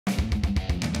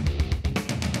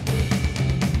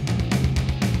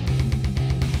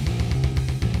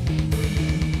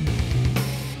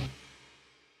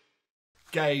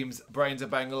Games, Brrraaains A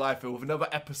Head-Banging Life with another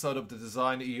episode of the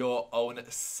Design Your Own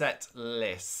Set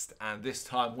List. And this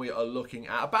time we are looking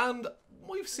at a band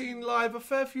we've seen live a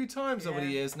fair few times over the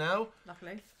years now.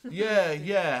 Luckily.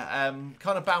 yeah.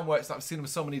 Kind of band where it's like I've seen them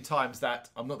so many times that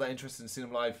I'm not that interested in seeing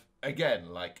them live again.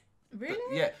 Like, really?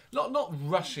 But yeah, not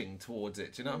rushing towards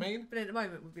it. Do you know what I mean? But at the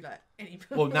moment, would be like any.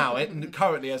 Well, now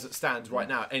currently as it stands right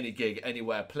now, any gig,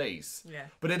 anywhere, please. Yeah.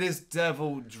 But it is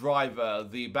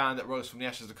Devildriver, the band that rose from the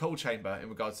ashes of Coal Chamber in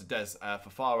regards to Des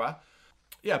Fafara.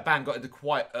 Yeah, band got into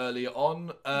quite early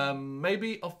on.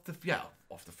 Maybe off the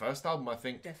first album, I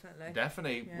think.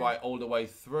 Definitely, yeah. Right all the way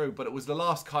through. But it was the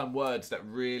last kind words that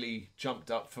really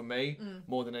jumped up for me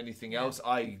more than anything else.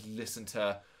 I listened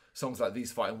to songs like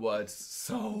These Fighting Words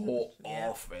so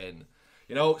often.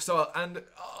 You know, so, and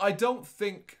I don't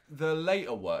think the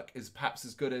later work is perhaps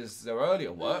as good as their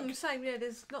earlier work. Same, yeah,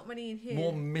 there's not many in here.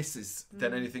 More misses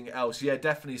than anything else. Yeah,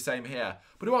 definitely same here.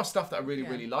 But there are stuff that I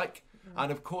really like.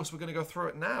 And of course, we're going to go through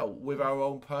it now with our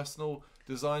own personal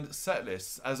designed set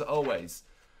lists, as always.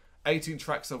 18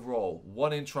 tracks overall,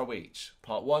 1 intro each.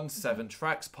 Part 1, 7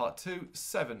 tracks. Part 2,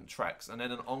 7 tracks. And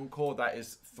then an encore that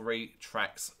is 3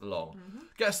 tracks long.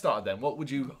 Get us started then. What would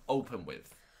you open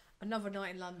with? Another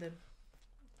Night in London.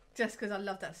 Just because I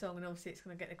love that song and obviously it's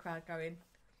going to get the crowd going.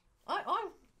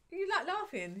 You like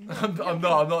laughing? I'm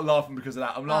not laughing because of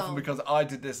that. I'm laughing because I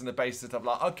did this on the basis of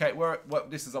like, okay,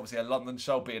 this is obviously a London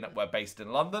show, being that we're based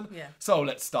in London. Yeah. So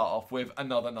let's start off with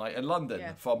Another Night in London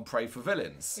from Pray for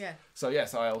Villains. Yeah. So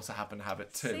yes, I also happen to have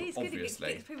it too. See, it's obviously.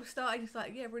 Good to get people starting. It's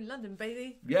like, yeah, we're in London,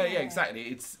 baby. Yeah, exactly.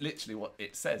 It's literally what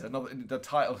it says. The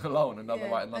title alone, Another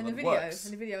Night in London works.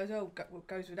 And the video as well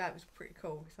goes with that. It was pretty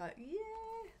cool. It's like,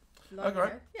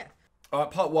 okay. Yeah. All right,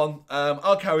 part 1.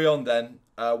 I'll carry on then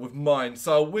with mine.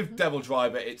 So with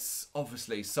Devildriver, it's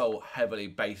obviously so heavily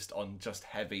based on just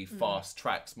heavy, fast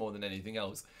tracks more than anything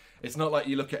else. It's not like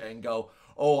you look at it and go,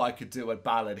 oh, I could do a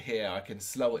ballad here, I can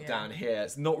slow it down here.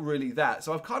 It's not really that.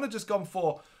 So I've kind of just gone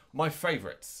for my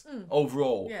favourites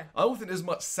overall. Yeah. I don't think there's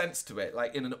much sense to it,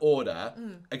 like in an order,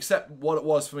 except what it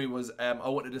was for me was I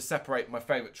wanted to separate my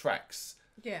favourite tracks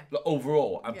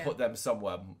overall and put them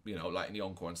somewhere, you know, like in the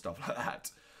encore and stuff like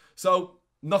that. So,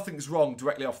 Nothing's Wrong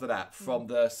directly after that from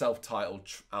the self-titled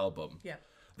album. Yeah.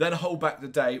 Then Hold Back the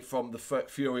Day from the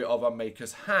Fury of Our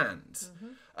Maker's Hand.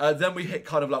 Then we hit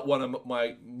kind of like one of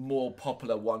my more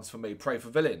popular ones for me, Pray for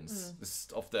Villains, this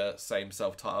is off the same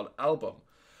self-titled album.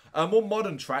 A more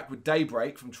modern track with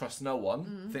Daybreak from Trust No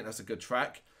One. I think that's a good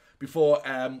track. Before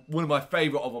one of my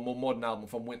favourite of a more modern album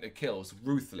from Winter Kills,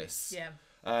 Ruthless. Yeah.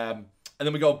 And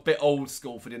then we go a bit old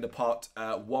school for the end of part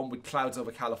 1 with Clouds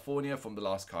Over California from The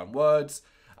Last Kind Words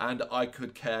and I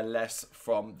Could Care Less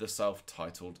from the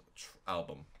self-titled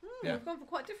album. We've gone for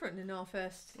quite different in our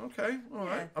first. Okay, all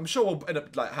right. I'm sure we'll end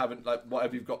up like having like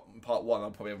whatever you've got in part 1,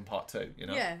 I'll probably have in part 2. You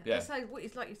know. Yeah. So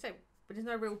it's like you say, but there's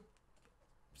no real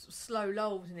sort of slow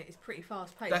lulls in it. It's pretty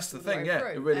fast paced. That's the thing. Yeah,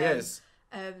 it really is.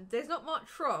 There's not much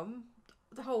from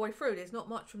the whole way through. There's not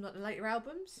much from like the later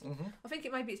albums. I think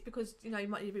it's because you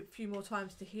might need a few more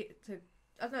times to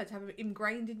I don't know, to have them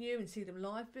ingrained in you and see them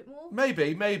live a bit more.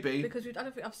 Maybe. Because I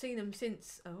don't think I've seen them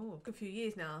since a good few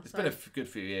years now. It's been a good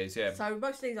few years, yeah. So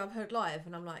most of these I've heard live,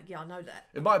 and I'm like, yeah, I know that.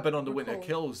 It might have been on the Winter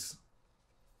Kills.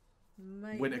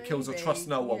 Winter Kills or Trust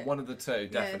No One, one of the two,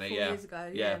 definitely. 4 years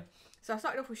ago. Yeah. So I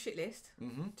started off with Shit List,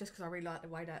 just because I really like the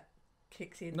way that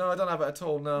kicks in. No, I don't have it at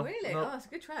all. No. Really? No. Oh, it's a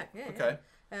good track. Yeah. Okay.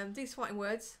 These Fighting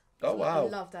Words. Oh wow. I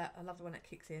love that. I love the one that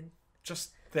kicks in.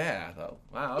 Just there though.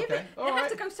 Wow. Okay. Yeah, but they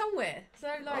have to go somewhere. So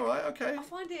like. All right. Okay. I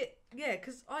find it. Yeah,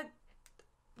 because I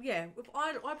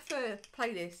prefer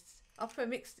playlists. I prefer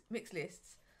mixed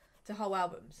lists to whole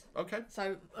albums. Okay.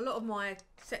 So a lot of my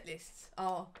set lists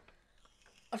are.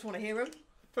 I just want to hear them.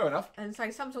 Fair enough. And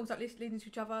say some songs like leading to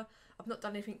each other. I've not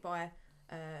done anything by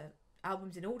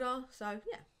albums in order. So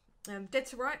yeah. Dead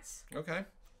to Rights. Okay.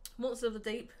 Monsters of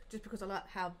the Deep, just because I like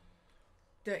how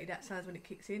dirty that sounds when it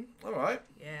kicks in. All right.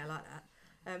 Yeah, I like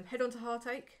that. Head On to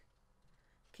Heartache.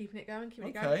 Keeping it going.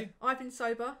 Okay. I've Been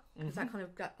Sober, because that kind of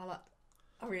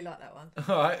I really like that one.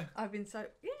 All right. I've Been So.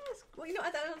 Yes. Well, you not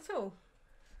had that one at all.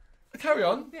 Carry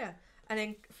on. Yeah. And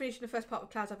then finishing the first part with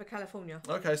Clouds Over California.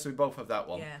 Okay, so we both have that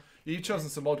one. Yeah. You've chosen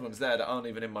some odd ones there that aren't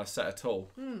even in my set at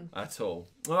all. At all.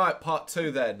 All right, part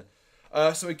 2 then.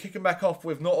 So we're kicking back off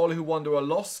with Not All Who Wander Are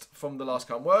Lost from The Last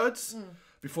Kind Words.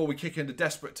 Before we kick into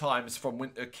Desperate Times from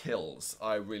Winter Kills.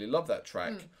 I really love that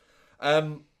track.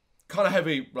 Kind of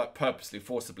heavy, like purposely,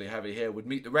 forcibly heavy here with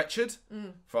Meet the Wretched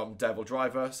from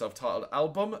Devildriver, self-titled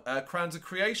album. Crowns of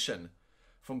Creation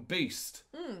from Beast.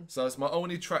 So it's my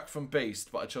only track from Beast,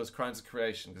 but I chose Crowns of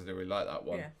Creation because I really like that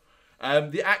one. Yeah.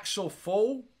 The Actual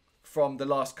Fall from the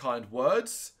last kind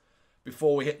words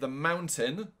before we hit the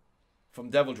mountain from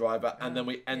Devildriver, and then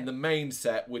we end the main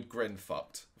set with Grin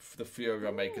Fucked for the Fury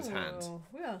on Maker's Hand.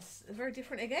 Well, it's very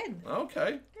different again.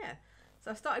 Okay. Yeah.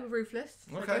 So I started with Ruthless.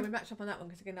 So Okay. again, we match up on that one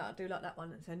because again, I do like that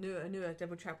one. It's a newer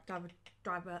Devildriver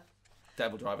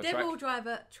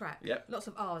track. Yep. Lots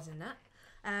of R's in that.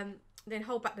 Then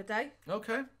Hold Back the Day.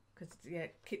 Okay. Because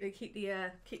keep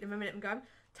the momentum going.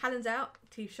 Talons Out,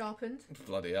 Teeth Sharpened.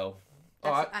 Bloody hell.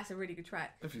 That's a really good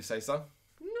track. If you say so.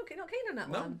 Not keen on that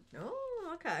one.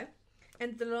 Oh, okay.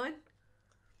 End of the Line.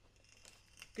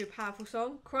 Good, powerful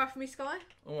song. Cry for Me, Sky.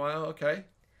 Oh, wow, okay.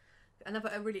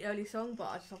 A really early song,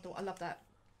 but I love that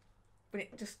when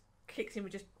it just kicks in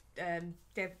with just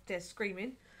Dev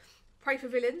screaming. Pray for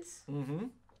Villains. Mm-hmm.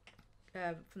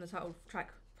 From the title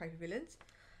track, Pray for Villains,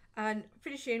 and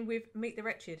finishing with Meet the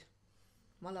Wretched.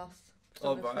 My last.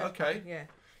 Oh, right, okay. One. Yeah,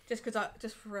 just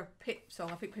for a pit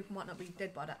song, I think people might not be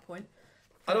dead by that point.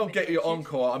 I don't get your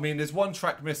encore. I mean, there's one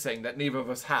track missing that neither of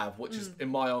us have, which is in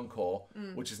my encore,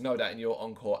 which is no doubt in your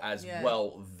encore as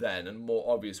well then, and more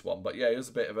obvious one. But yeah, it was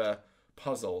a bit of a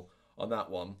puzzle on that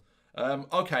one.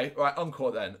 Okay, right,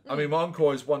 encore then. I mean, my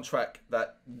encore is one track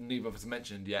that neither of us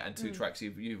mentioned yet, and two tracks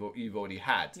you've already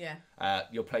had. Yeah.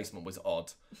 Your placement was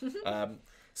odd.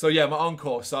 So yeah, my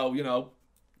encore. So you know,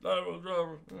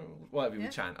 whatever you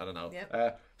chant, I don't know.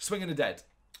 Yep. Swinging the Dead.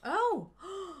 Oh,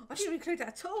 I didn't include that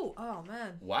at all. Oh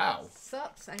man. Wow.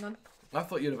 Sucks. Hang on. I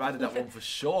thought you'd have added that one for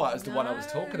sure. That was the one I was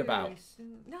talking about.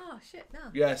 No, shit, no.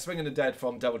 Yeah, Swinging the Dead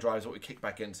from Devildriver is what we kick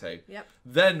back into. Yep.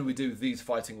 Then we do These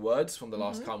Fighting Words from the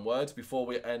last kind words before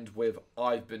we end with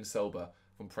I've Been Sober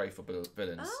from Pray for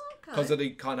Villains. Oh, okay. Because of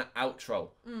the kind of outro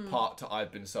part to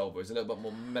I've Been Sober. It's a little bit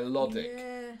more melodic.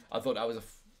 Yeah. I thought that was a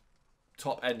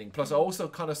top ending. Plus, I also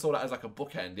kind of saw that as like a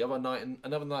bookend. The other night,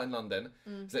 Another Night in London,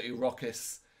 is that you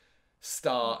raucous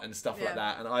start and stuff like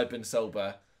that. And I've Been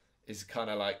Sober is kind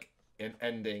of like an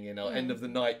ending, you know, end of the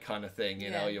night kind of thing.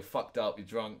 You know, you're fucked up, you're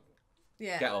drunk.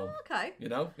 Yeah. Get on. Okay. You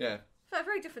know? Yeah. So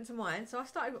very different to mine. So I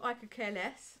started with I Could Care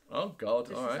Less. Oh, God.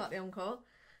 Just All to right. start the encore.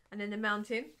 And then The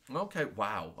Mountain. Okay.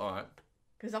 Wow. All right.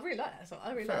 Because I really like that song.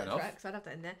 I really like that track, so I'd have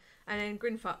that in there. And then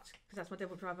Grin Fucked, because that's my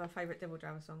favourite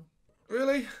Devildriver song.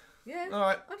 Really? Yeah. All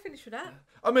right. I'd finish with that.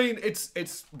 I mean,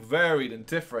 it's varied and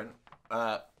different,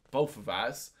 both of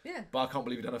ours. Yeah. But I can't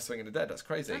believe you don't have Swinging the Dead. That's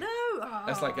crazy. I know. Oh,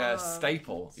 That's like a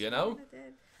staple, you know?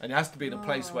 And it has to be in a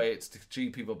place where it's to G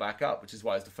people back up, which is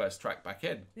why it's the first track back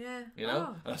in. Yeah. You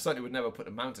know? And I certainly would never put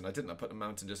The Mountain. I put The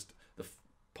Mountain just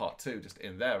part 2 just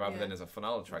in there rather than as a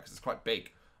finale track, because it's quite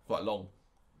big, quite long.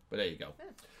 But there you go.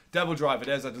 Yeah. Devildriver,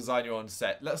 there's a design you're on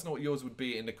set. Let us know what yours would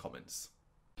be in the comments.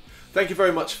 Thank you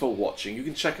very much for watching. You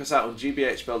can check us out on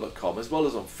gbhbl.com as well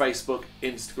as on Facebook,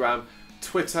 Instagram,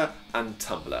 Twitter and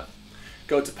Tumblr.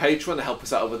 Go to Patreon to help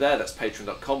us out over there. That's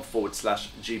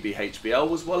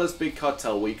patreon.com/GBHBL, as well as Big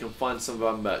Cartel, where you can find some of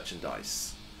our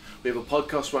merchandise. We have a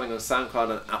podcast running on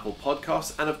SoundCloud and Apple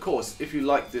Podcasts. And of course, if you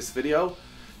like this video,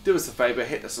 do us a favour,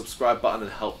 hit the subscribe button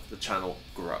and help the channel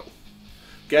grow.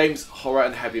 Games, horror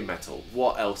and heavy metal.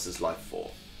 What else is life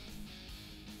for?